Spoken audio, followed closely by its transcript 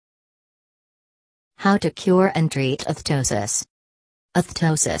How to cure and treat athetosis.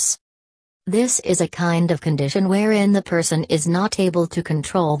 Athetosis. This is a kind of condition wherein the person is not able to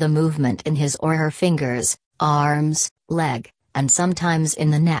control the movement in his or her fingers, arms, leg, and sometimes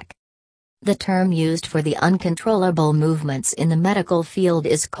in the neck. The term used for the uncontrollable movements in the medical field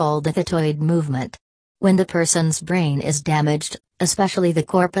is called athetoid movement. When the person's brain is damaged, especially the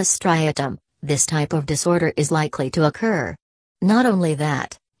corpus striatum, this type of disorder is likely to occur. Not only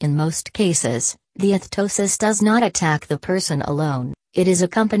that, in most cases, the athetosis does not attack the person alone, it is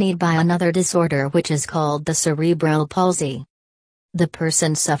accompanied by another disorder which is called the cerebral palsy. The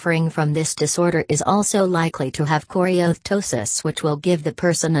person suffering from this disorder is also likely to have choreoathetosis, which will give the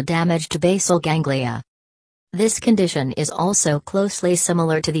person a damaged basal ganglia. This condition is also closely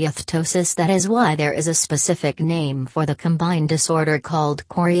similar to the athetosis, that is why there is a specific name for the combined disorder called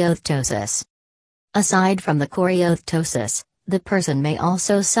choreoathetosis. Aside from the choreoathetosis, the person may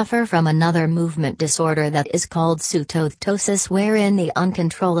also suffer from another movement disorder that is called pseudoathetosis, wherein the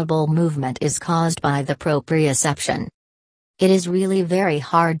uncontrollable movement is caused by the proprioception. It is really very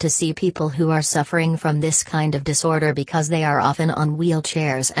hard to see people who are suffering from this kind of disorder because they are often on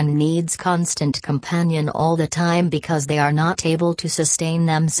wheelchairs and needs constant companion all the time because they are not able to sustain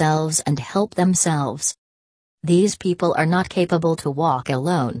themselves and help themselves. These people are not capable to walk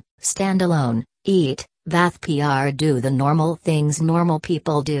alone, stand alone, eat, bath, do the normal things normal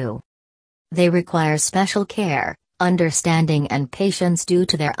people do. They require special care, understanding and patience due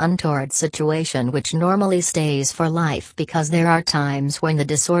to their untoward situation, which normally stays for life because there are times when the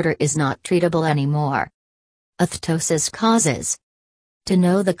disorder is not treatable anymore. Athetosis causes. To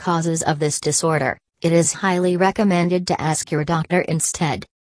know the causes of this disorder, it is highly recommended to ask your doctor instead.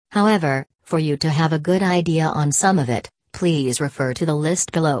 However, for you to have a good idea on some of it, please refer to the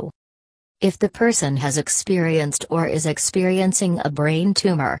list below. If the person has experienced or is experiencing a brain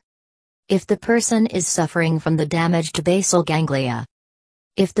tumor. If the person is suffering from the damaged basal ganglia.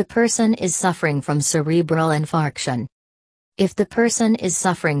 If the person is suffering from cerebral infarction. If the person is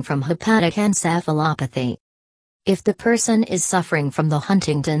suffering from hepatic encephalopathy. If the person is suffering from the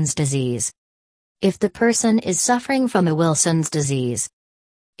Huntington's disease. If the person is suffering from a Wilson's disease.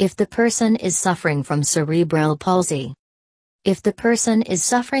 If the person is suffering from cerebral palsy. If the person is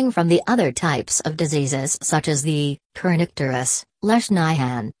suffering from the other types of diseases such as the kernicterus,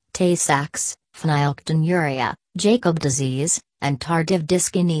 Leishman, Tay-Sachs, phenylketonuria, Jacob disease, and tardive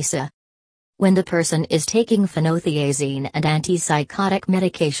dyskinesia. When the person is taking phenothiazine and antipsychotic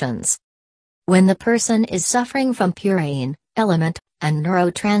medications. When the person is suffering from purine, element, and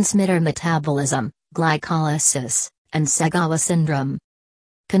neurotransmitter metabolism, glycolysis, and Sagawa syndrome.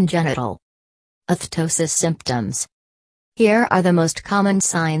 Congenital athetosis symptoms. Here are the most common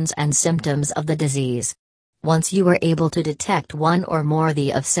signs and symptoms of the disease. Once you are able to detect one or more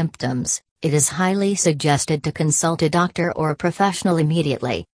of symptoms, it is highly suggested to consult a doctor or professional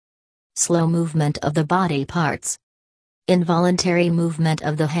immediately. Slow movement of the body parts. Involuntary movement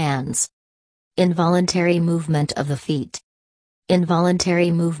of the hands. Involuntary movement of the feet.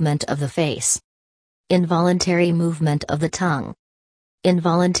 Involuntary movement of the face. Involuntary movement of the tongue.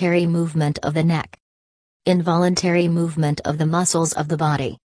 Involuntary movement of the neck. Involuntary movement of the muscles of the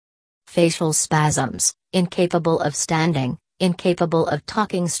body. Facial spasms, incapable of standing, incapable of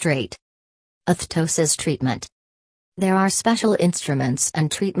talking straight. Athetosis treatment. There are special instruments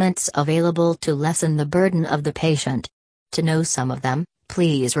and treatments available to lessen the burden of the patient. To know some of them,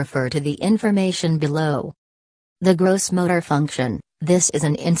 please refer to the information below. The gross motor function. This is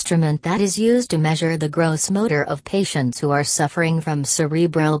an instrument that is used to measure the gross motor of patients who are suffering from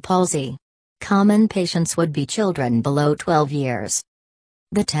cerebral palsy. Common patients would be children below 12 years.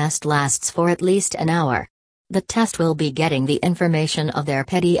 The test lasts for at least an hour. The test will be getting the information of their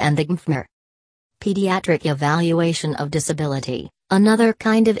pedi and the GMFR. Pediatric evaluation of disability, another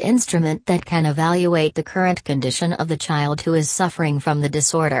kind of instrument that can evaluate the current condition of the child who is suffering from the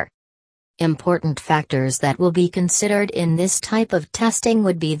disorder. Important factors that will be considered in this type of testing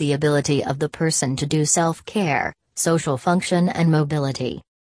would be the ability of the person to do self-care, social function and mobility.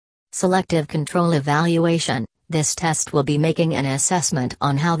 Selective control evaluation. This test will be making an assessment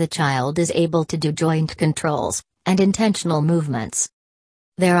on how the child is able to do joint controls and intentional movements.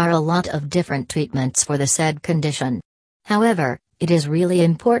 There are a lot of different treatments for the said condition. However, it is really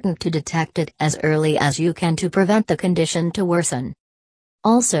important to detect it as early as you can to prevent the condition to worsen.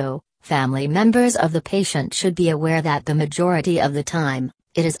 Also, family members of the patient should be aware that the majority of the time,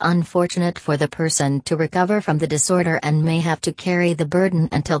 it is unfortunate for the person to recover from the disorder and may have to carry the burden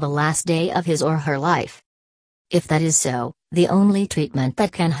until the last day of his or her life. If that is so, the only treatment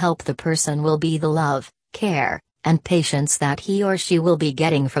that can help the person will be the love, care, and patience that he or she will be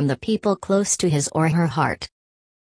getting from the people close to his or her heart.